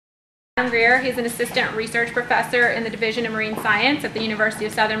Greer. He's an assistant research professor in the Division of Marine Science at the University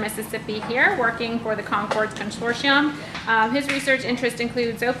of Southern Mississippi here, working for the Concords Consortium. His research interest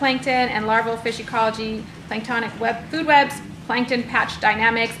includes zooplankton and larval fish ecology, planktonic food webs, plankton patch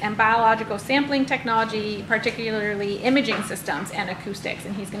dynamics, and biological sampling technology, particularly imaging systems and acoustics.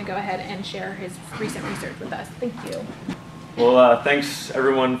 And he's going to go ahead and share his recent research with us. Thank you. Well, thanks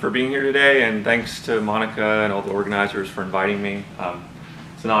everyone for being here today, and thanks to Monica and all the organizers for inviting me.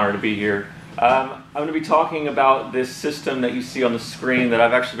 It's an honor to be here. I'm going to be talking about this system that you see on the screen that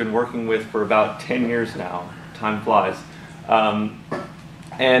I've actually been working with for about 10 years now. Time flies.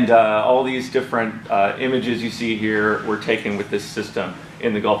 All these different images you see here were taken with this system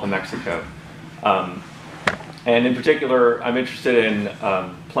in the Gulf of Mexico. And in particular, I'm interested in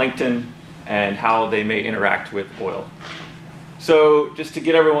plankton and how they may interact with oil. So just to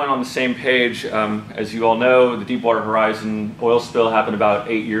get everyone on the same page, as you all know, the Deepwater Horizon oil spill happened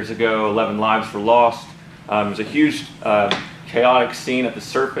about 8 years ago. 11 lives were lost. It was a huge chaotic scene at the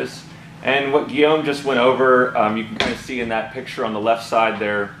surface. And what Guillaume just went over, you can kind of see in that picture on the left side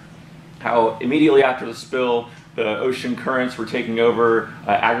there, how immediately after the spill, the ocean currents were taking over,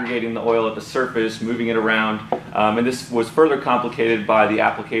 aggregating the oil at the surface, moving it around. And this was further complicated by the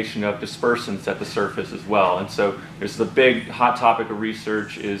application of dispersants at the surface as well. And so there's the big hot topic of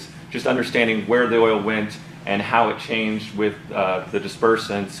research is just understanding where the oil went and how it changed with the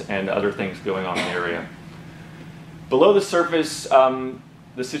dispersants and other things going on in the area. Below the surface,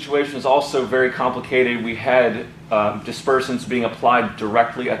 the situation is also very complicated. We had dispersants being applied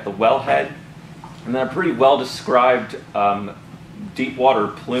directly at the wellhead, and then a pretty well described deep water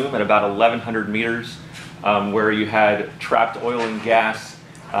plume at about 1,100 meters, where you had trapped oil and gas.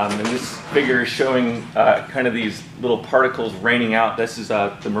 And this figure is showing kind of these little particles raining out. This is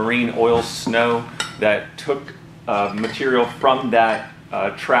the marine oil snow that took material from that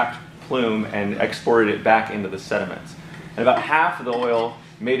trapped plume and exported it back into the sediments. And about half of the oil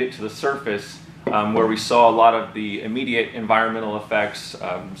made it to the surface, where we saw a lot of the immediate environmental effects,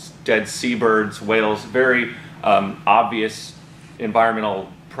 dead seabirds, whales, very obvious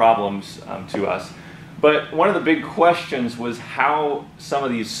environmental problems to us. But one of the big questions was how some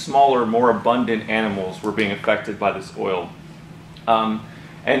of these smaller, more abundant animals were being affected by this oil. And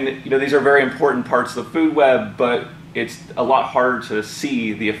these are very important parts of the food web, but it's a lot harder to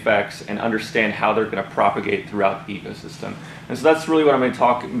see the effects and understand how they're going to propagate throughout the ecosystem. And so that's really what I'm going to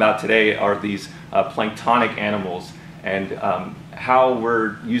talk about today, are these planktonic animals and how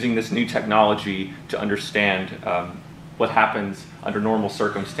we're using this new technology to understand what happens under normal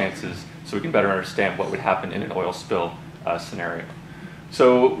circumstances so we can better understand what would happen in an oil spill scenario.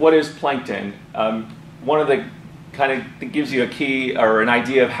 So what is plankton? One of the that gives you a key or an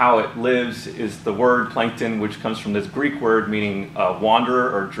idea of how it lives is the word plankton, which comes from this Greek word meaning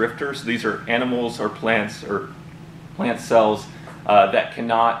wanderer or drifter. So these are animals or plant cells that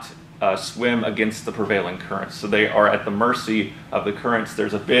cannot swim against the prevailing currents. So they are at the mercy of the currents.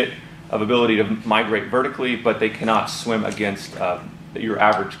 There's a bit of ability to migrate vertically, but they cannot swim against your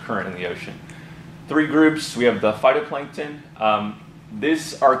average current in the ocean. Three groups. We have the phytoplankton.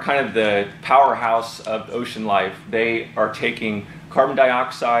 These are kind of the powerhouse of ocean life. They are taking carbon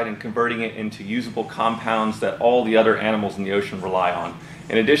dioxide and converting it into usable compounds that all the other animals in the ocean rely on.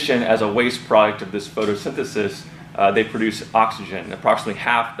 In addition, as a waste product of this photosynthesis, they produce oxygen. Approximately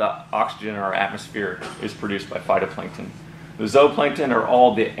half the oxygen in our atmosphere is produced by phytoplankton. The zooplankton are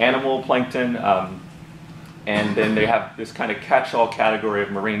all the animal plankton, and then they have this kind of catch-all category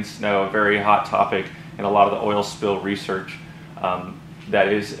of marine snow, a very hot topic in a lot of the oil spill research.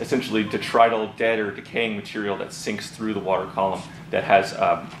 That is essentially detrital, dead or decaying material that sinks through the water column that has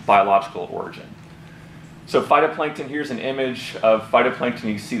biological origin. So phytoplankton, here's an image of phytoplankton.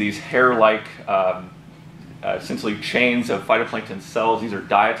 You see these hair-like, essentially chains of phytoplankton cells. These are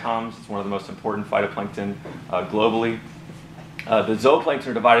diatoms. It's one of the most important phytoplankton globally. The zooplankton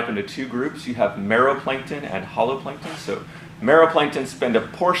are divided up into two groups. You have meroplankton and holoplankton. So meroplankton spend a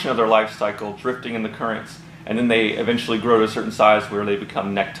portion of their life cycle drifting in the currents, and then they eventually grow to a certain size where they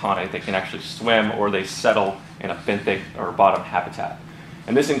become nectonic. They can actually swim, or they settle in a benthic or bottom habitat.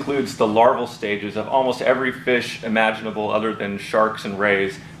 And this includes the larval stages of almost every fish imaginable other than sharks and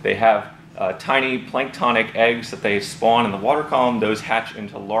rays. They have tiny planktonic eggs that they spawn in the water column. Those hatch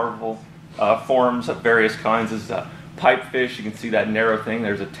into larval forms of various kinds. This is a pipefish. You can see that narrow thing.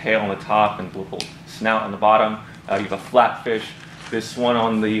 There's a tail on the top and a little snout on the bottom. You have a flatfish. This one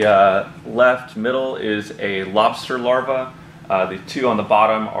on the left middle is a lobster larva. The two on the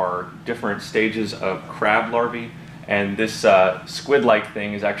bottom are different stages of crab larvae. And this squid-like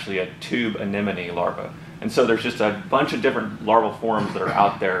thing is actually a tube anemone larva. And so there's just a bunch of different larval forms that are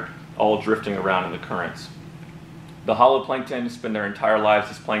out there all drifting around in the currents. The holoplankton spend their entire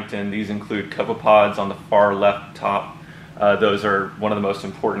lives as plankton. These include copepods on the far left top. Those are one of the most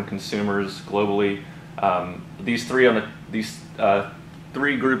important consumers globally. These three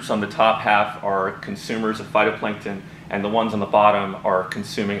groups on the top half are consumers of phytoplankton, and the ones on the bottom are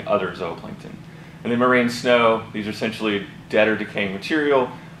consuming other zooplankton. And the marine snow, these are essentially dead or decaying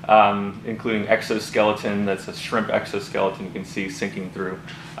material, including exoskeleton. That's a shrimp exoskeleton you can see sinking through.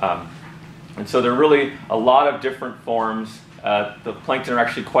 And so there are really a lot of different forms. The plankton are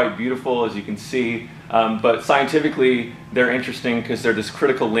actually quite beautiful, as you can see, but scientifically they're interesting because they're this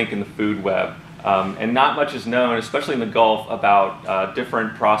critical link in the food web. And not much is known, especially in the Gulf, about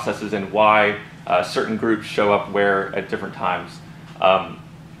different processes and why certain groups show up where at different times.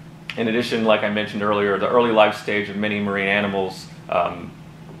 In addition, like I mentioned earlier, the early life stage of many marine animals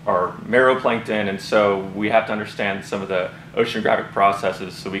are meroplankton, and so we have to understand some of the oceanographic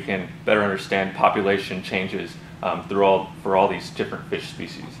processes so we can better understand population changes for all these different fish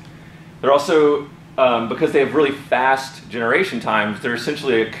species. They're also, because they have really fast generation times, they're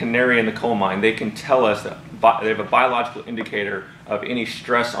essentially a canary in the coal mine. They can tell us that they have a biological indicator of any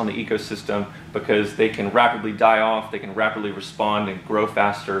stress on the ecosystem because they can rapidly die off, they can rapidly respond and grow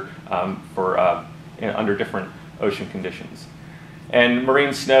faster under different ocean conditions. And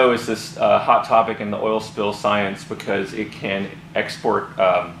marine snow is this hot topic in the oil spill science because it can export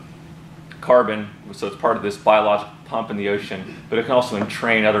carbon, so it's part of this biological pump in the ocean, but it can also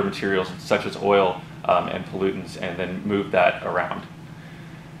entrain other materials such as oil and pollutants and then move that around.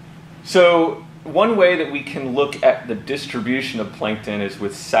 So one way that we can look at the distribution of plankton is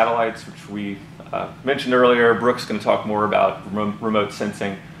with satellites, which we mentioned earlier. Brooke's going to talk more about remote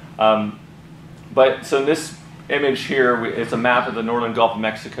sensing. So in this image here, it's a map of the northern Gulf of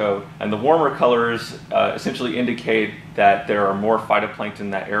Mexico, and the warmer colors essentially indicate that there are more phytoplankton in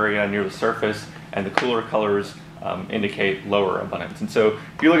that area near the surface, and the cooler colors indicate lower abundance. And so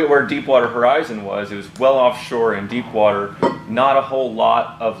if you look at where Deepwater Horizon was, it was well offshore in deep water, not a whole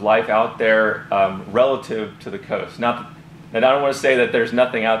lot of life out there relative to the coast. And I don't want to say that there's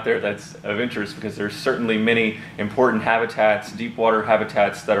nothing out there that's of interest, because there's certainly many important habitats, deep water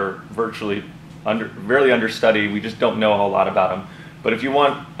habitats, that are really understudied. We just don't know a whole lot about them. But if you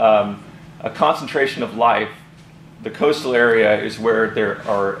want a concentration of life, the coastal area is where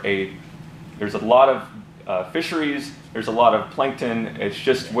there's a lot of fisheries, there's a lot of plankton. It's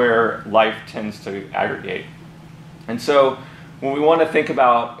just where life tends to aggregate. And so when we want to think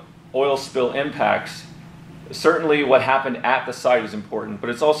about oil spill impacts, certainly what happened at the site is important, but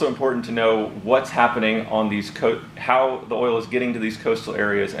it's also important to know what's happening on these how the oil is getting to these coastal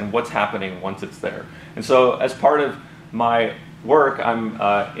areas and what's happening once it's there. And so as part of my work, I'm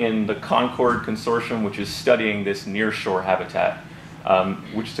in the Concord Consortium, which is studying this nearshore habitat,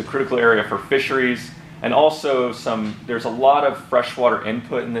 which is a critical area for fisheries. And also there's a lot of freshwater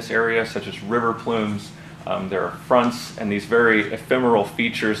input in this area, such as river plumes. There are fronts and these very ephemeral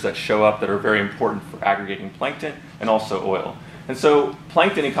features that show up that are very important for aggregating plankton and also oil. And so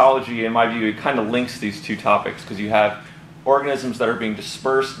plankton ecology, in my view, it kind of links these two topics, because you have organisms that are being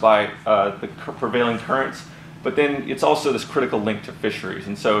dispersed by the prevailing currents, but then it's also this critical link to fisheries.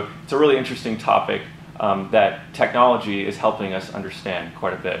 And so it's a really interesting topic that technology is helping us understand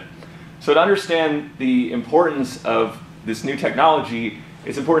quite a bit. So to understand the importance of this new technology,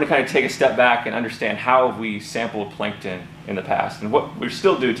 it's important to kind of take a step back and understand how we sampled plankton in the past. And what we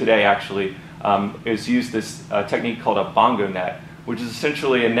still do today, actually, is use this technique called a bongo net, which is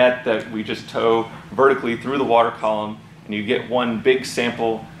essentially a net that we just tow vertically through the water column, and you get one big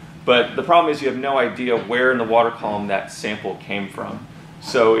sample. But the problem is you have no idea where in the water column that sample came from.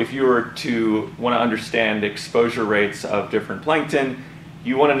 So if you were to want to understand the exposure rates of different plankton,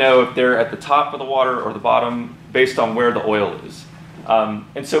 you want to know if they're at the top of the water or the bottom based on where the oil is.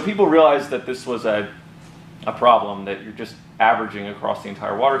 And so people realized that this was a problem, that you're just averaging across the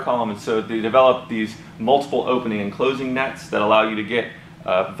entire water column. And so they developed these multiple opening and closing nets that allow you to get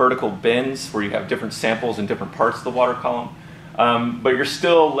vertical bins where you have different samples in different parts of the water column. But you're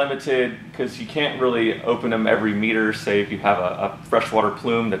still limited because you can't really open them every meter. Say if you have a freshwater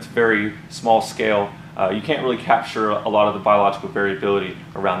plume that's very small scale, you can't really capture a lot of the biological variability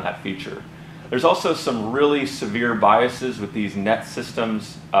around that feature. There's also some really severe biases with these net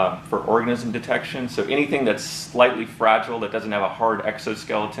systems for organism detection. So anything that's slightly fragile, that doesn't have a hard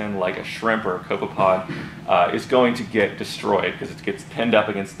exoskeleton like a shrimp or a copepod, is going to get destroyed because it gets pinned up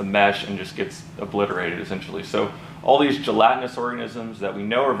against the mesh and just gets obliterated essentially. So all these gelatinous organisms that we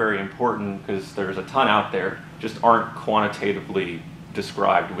know are very important because there's a ton out there just aren't quantitatively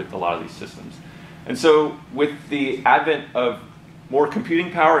described with a lot of these systems. And so with the advent of more computing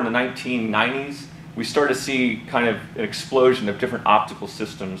power in the 1990s, we started to see kind of an explosion of different optical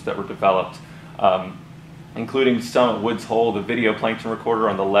systems that were developed, including some at Woods Hole. The video plankton recorder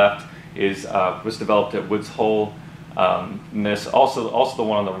on the left was developed at Woods Hole. And this also the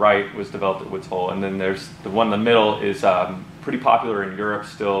one on the right was developed at Woods Hole. And then there's the one in the middle is pretty popular in Europe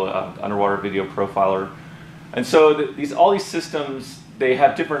still, underwater video profiler. And so all these systems, they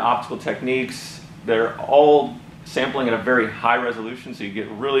have different optical techniques. They're all sampling at a very high resolution, so you get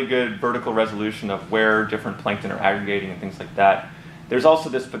really good vertical resolution of where different plankton are aggregating and things like that. There's also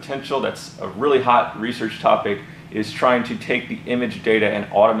this potential that's a really hot research topic, is trying to take the image data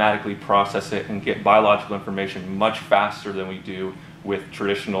and automatically process it and get biological information much faster than we do with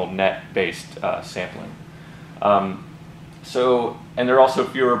traditional net-based sampling. And there are also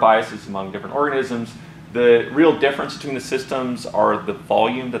fewer biases among different organisms. The real difference between the systems are the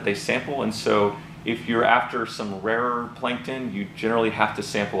volume that they sample, and so if you're after some rarer plankton, you generally have to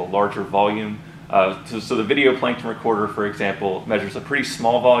sample a larger volume. So the video plankton recorder, for example, measures a pretty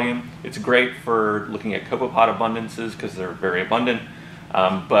small volume. It's great for looking at copepod abundances because they're very abundant.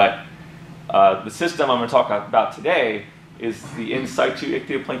 But the system I'm going to talk about today is the in situ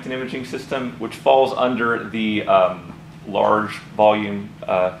ichthyoplankton imaging system, which falls under the large volume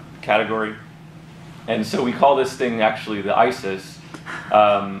category. And so we call this thing actually the ISIS,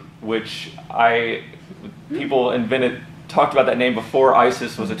 which people talked about that name before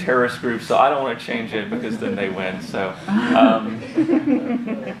ISIS was a terrorist group, so I don't want to change it because then they win. So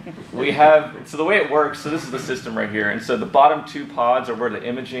so the way it works, so this is the system right here, and so the bottom two pods are where the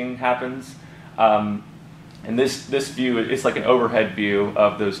imaging happens. And this view is like an overhead view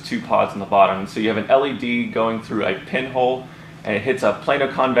of those two pods on the bottom. So you have an LED going through a pinhole, and it hits a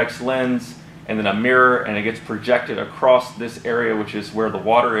plano-convex lens, and then a mirror, and it gets projected across this area, which is where the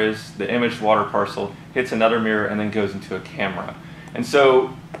water is. The imaged water parcel hits another mirror and then goes into a camera. And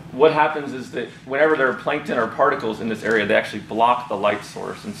so what happens is that whenever there are plankton or particles in this area, they actually block the light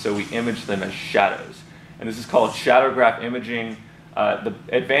source, and so we image them as shadows. And this is called shadow graph imaging. The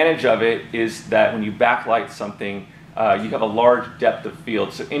advantage of it is that when you backlight something, you have a large depth of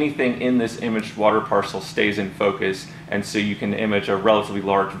field. So anything in this imaged water parcel stays in focus, and so you can image a relatively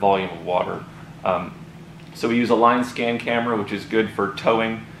large volume of water. So we use a line scan camera, which is good for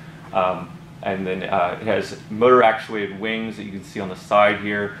towing. And then it has motor actuated wings that you can see on the side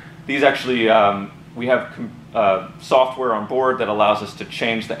here. These actually, we have software on board that allows us to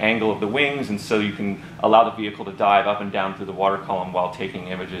change the angle of the wings, and so you can allow the vehicle to dive up and down through the water column while taking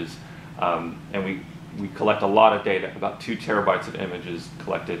images. And we collect a lot of data, about 2 terabytes of images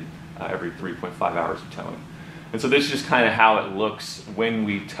collected every 3.5 hours of towing. And so this is just kind of how it looks when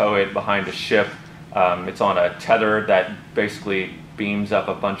we tow it behind a ship. It's on a tether that basically beams up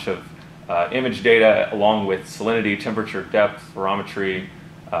a bunch of image data along with salinity, temperature, depth, barometry,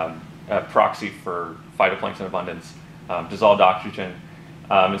 proxy for phytoplankton abundance, dissolved oxygen.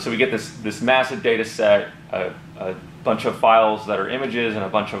 And so we get this massive data set, a bunch of files that are images and a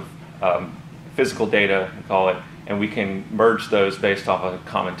bunch of physical data, we call it, and we can merge those based off a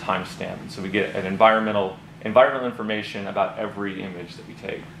common timestamp. So we get an environmental information about every image that we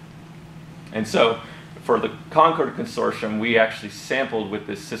take. And so for the Concord Consortium, we actually sampled with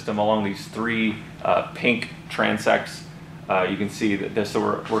this system along these 3 pink transects. You can see that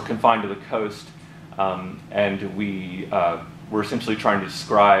so we're confined to the coast, and we're essentially trying to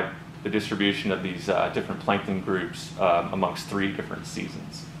describe the distribution of these different plankton groups amongst 3 different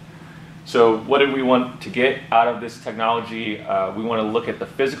seasons. So what did we want to get out of this technology? We want to look at the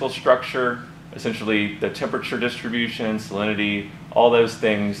physical structure, essentially the temperature distribution, salinity, all those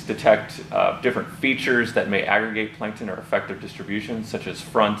things, detect different features that may aggregate plankton or affect their distribution, such as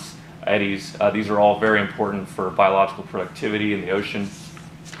fronts, eddies. These are all very important for biological productivity in the ocean,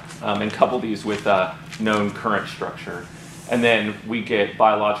 and couple these with known current structure. And then we get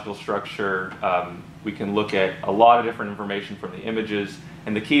biological structure. We can look at a lot of different information from the images.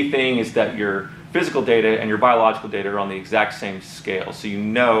 And the key thing is that your physical data and your biological data are on the exact same scale. So you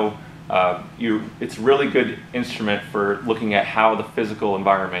know it's a really good instrument for looking at how the physical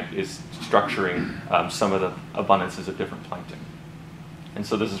environment is structuring some of the abundances of different plankton. And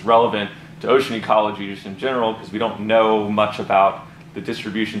so this is relevant to ocean ecology just in general because we don't know much about the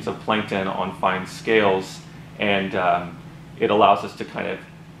distributions of plankton on fine scales, and it allows us to kind of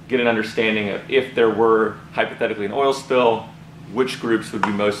get an understanding of if there were hypothetically an oil spill, which groups would be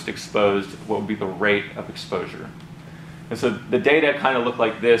most exposed, what would be the rate of exposure. And so the data kind of look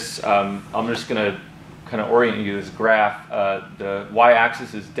like this. I'm just going to kind of orient you to this graph. The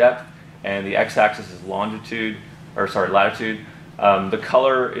y-axis is depth, and the x-axis is latitude. The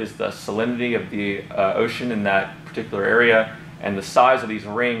color is the salinity of the ocean in that particular area, And the size of these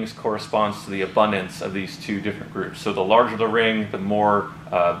rings corresponds to the abundance of these two different groups. So the larger the ring, the more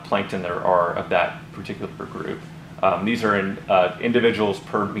plankton there are of that particular group. These are in individuals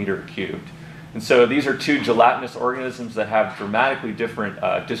per meter cubed. And so these are two gelatinous organisms that have dramatically different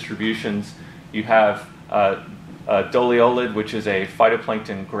distributions. You have doliolid, which is a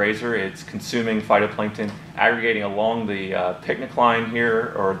phytoplankton grazer. It's consuming phytoplankton, aggregating along the picnic line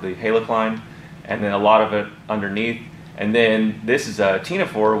here, or the halic line, and then a lot of it underneath. And then this is a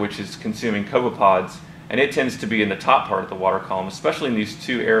ctenophore, which is consuming copepods, and it tends to be in the top part of the water column, especially in these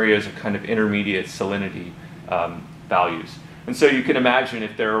two areas of kind of intermediate salinity values. And so you can imagine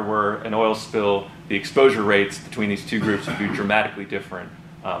if there were an oil spill, the exposure rates between these two groups would be dramatically different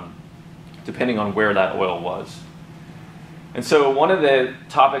depending on where that oil was. And so one of the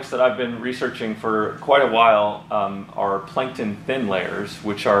topics that I've been researching for quite a while are plankton thin layers,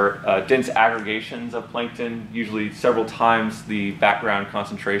 which are dense aggregations of plankton, usually several times the background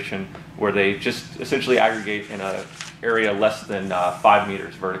concentration, where they just essentially aggregate in an area less than 5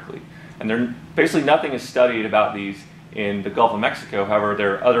 meters vertically. And basically nothing is studied about these in the Gulf of Mexico. However,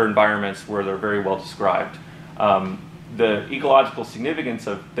 there are other environments where they're very well described. The ecological significance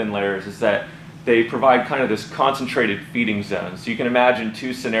of thin layers is that they provide kind of this concentrated feeding zone. So you can imagine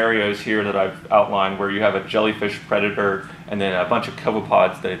two scenarios here that I've outlined where you have a jellyfish predator and then a bunch of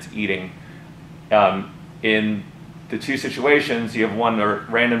copepods that it's eating. In the two situations, you have one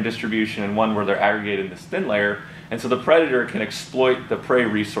random distribution and one where they're aggregated in this thin layer. And so the predator can exploit the prey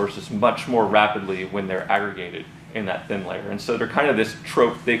resources much more rapidly when they're aggregated in that thin layer. And so they're kind of this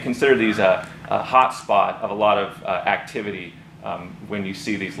trope. They consider these a hot spot of a lot of activity when you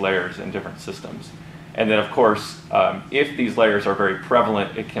see these layers in different systems. And then, of course, if these layers are very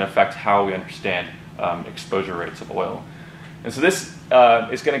prevalent, it can affect how we understand exposure rates of oil. And so this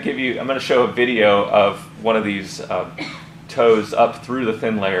is going to give you, I'm going to show a video of one of these tows up through the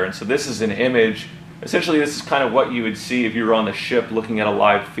thin layer. And so this is an image. Essentially, this is kind of what you would see if you were on the ship looking at a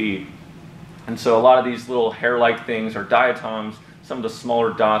live feed. And so a lot of these little hair-like things are diatoms. Some of the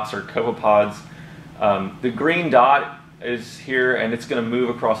smaller dots are copepods. The green dot is here, and it's going to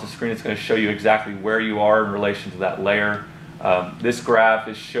move across the screen. It's going to show you exactly where you are in relation to that layer. This graph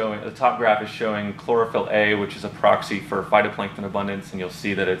is showing, the top graph is showing chlorophyll A, which is a proxy for phytoplankton abundance, and you'll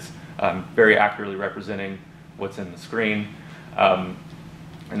see that it's very accurately representing what's in the screen.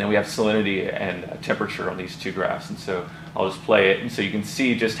 And then we have salinity and temperature on these two graphs. And so I'll just play it. And so you can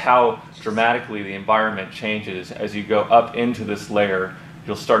see just how dramatically the environment changes as you go up into this layer.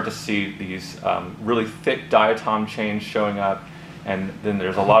 You'll start to see these really thick diatom chains showing up. And then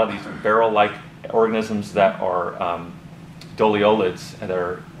there's a lot of these barrel-like organisms that are doliolids, and that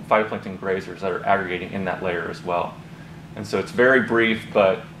are phytoplankton grazers that are aggregating in that layer as well. And so it's very brief,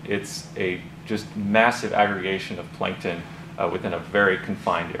 but it's a just massive aggregation of plankton within a very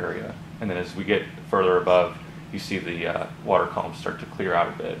confined area. And then as we get further above, you see the water columns start to clear out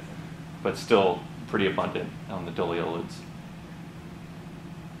a bit, but still pretty abundant on the doliolids.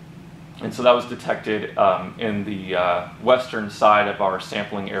 And so that was detected in the western side of our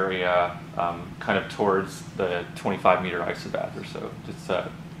sampling area, kind of towards the 25-meter isobath or so. It's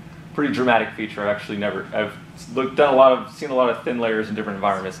a pretty dramatic feature. I've actually seen a lot of thin layers in different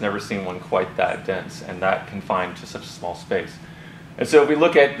environments, never seen one quite that dense and that confined to such a small space. And so if we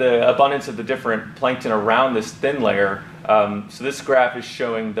look at the abundance of the different plankton around this thin layer, so this graph is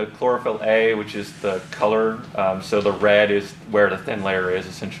showing the chlorophyll A, which is the color. So the red is where the thin layer is,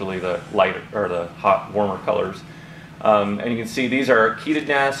 essentially the lighter or the hot, warmer colors. And you can see these are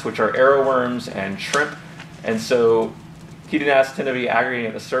chaetodnasts, which are arrowworms, and shrimp. And so chaetodnasts tend to be aggregating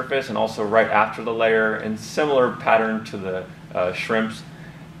at the surface and also right after the layer, in similar pattern to the shrimps.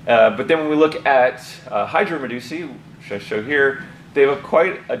 But then when we look at hydromedusae, which I show here, they have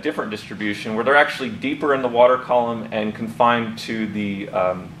quite a different distribution where they're actually deeper in the water column and confined to the,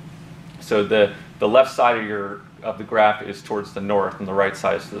 so the left side of the graph is towards the north and the right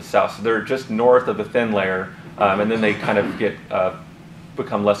side is to the south. So they're just north of the thin layer, and then they kind of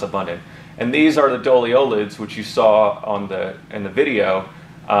become less abundant. And these are the doliolids, which you saw in the video.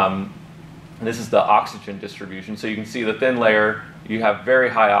 And this is the oxygen distribution. So you can see the thin layer, you have very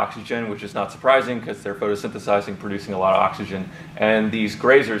high oxygen, which is not surprising because they're photosynthesizing, producing a lot of oxygen. And these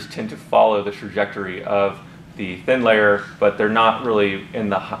grazers tend to follow the trajectory of the thin layer, but they're not really in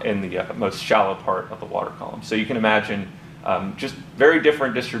the most shallow part of the water column. So you can imagine just very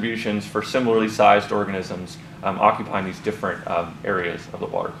different distributions for similarly sized organisms occupying these different areas of the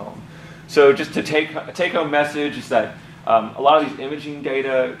water column. So just to take-home message is that a lot of these imaging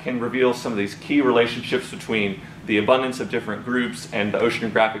data can reveal some of these key relationships between the abundance of different groups and the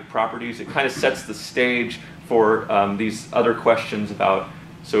oceanographic properties. It kind of sets the stage for these other questions about,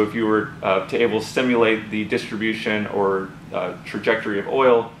 so if you were to able to simulate the distribution or trajectory of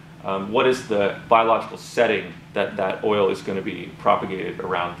oil, what is the biological setting that that oil is going to be propagated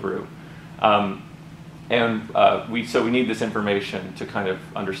around through? So we need this information to kind of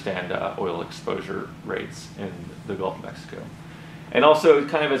understand oil exposure rates in the Gulf of Mexico. And also,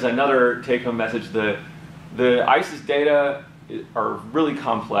 kind of as another take-home message, the ICES data are really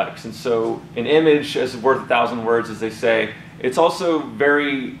complex. And so an image is worth 1,000 words, as they say. It's also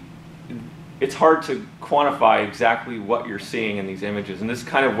it's hard to quantify exactly what you're seeing in these images. And this is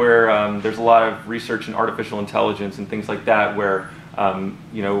kind of where there's a lot of research in artificial intelligence and things like that, where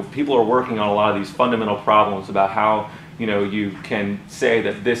people are working on a lot of these fundamental problems about how you can say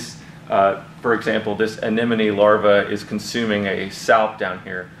that this, for example, this anemone larva is consuming a salp down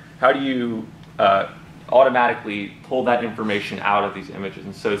here. How do you automatically pull that information out of these images?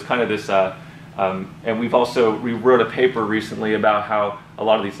 And so it's kind of this, and we wrote a paper recently about how a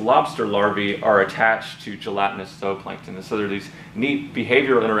lot of these lobster larvae are attached to gelatinous zooplankton. And so there are these neat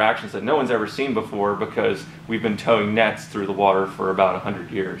behavioral interactions that no one's ever seen before because we've been towing nets through the water for about 100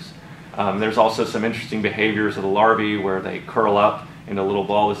 years. There's also some interesting behaviors of the larvae where they curl up in a little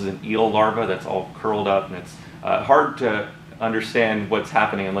ball. This is an eel larva that's all curled up, and it's hard to understand what's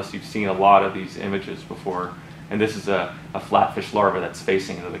happening unless you've seen a lot of these images before. And this is a flatfish larva that's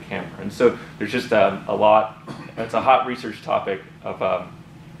facing into the camera. And so there's just a lot, it's a hot research topic of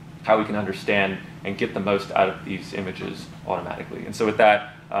how we can understand and get the most out of these images automatically. And so with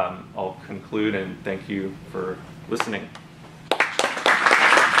that, I'll conclude and thank you for listening.